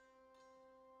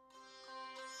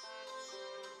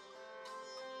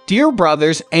Dear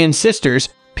brothers and sisters,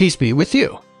 peace be with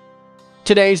you.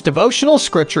 Today's devotional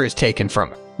scripture is taken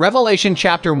from Revelation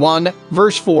chapter 1,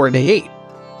 verse 4 to 8.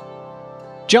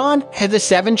 John had the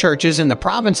 7 churches in the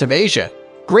province of Asia.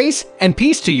 Grace and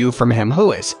peace to you from him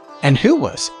who is, and who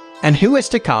was, and who is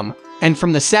to come, and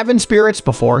from the 7 spirits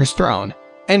before his throne,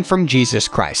 and from Jesus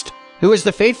Christ, who is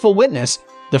the faithful witness,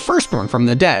 the firstborn from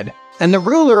the dead, and the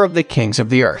ruler of the kings of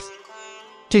the earth.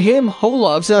 To him who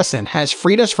loves us and has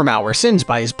freed us from our sins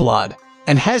by his blood,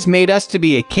 and has made us to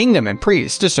be a kingdom and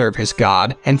priests to serve his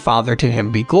God and Father, to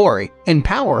him be glory and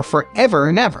power forever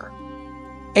and ever.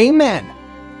 Amen.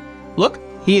 Look,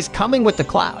 he is coming with the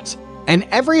clouds, and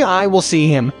every eye will see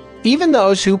him, even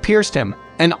those who pierced him,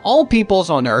 and all peoples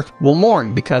on earth will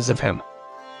mourn because of him.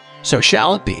 So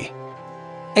shall it be.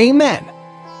 Amen.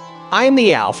 I am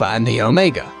the Alpha and the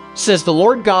Omega, says the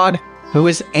Lord God, who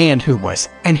is and who was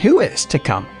and who is to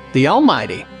come, the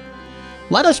Almighty.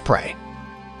 Let us pray.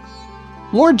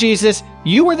 Lord Jesus,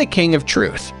 you are the King of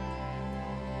truth.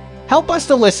 Help us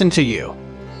to listen to you.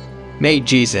 May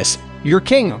Jesus, your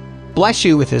King, bless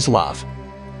you with his love.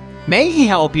 May he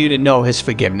help you to know his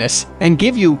forgiveness and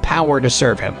give you power to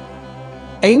serve him.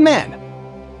 Amen.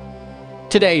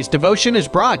 Today's devotion is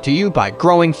brought to you by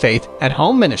Growing Faith at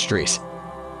Home Ministries.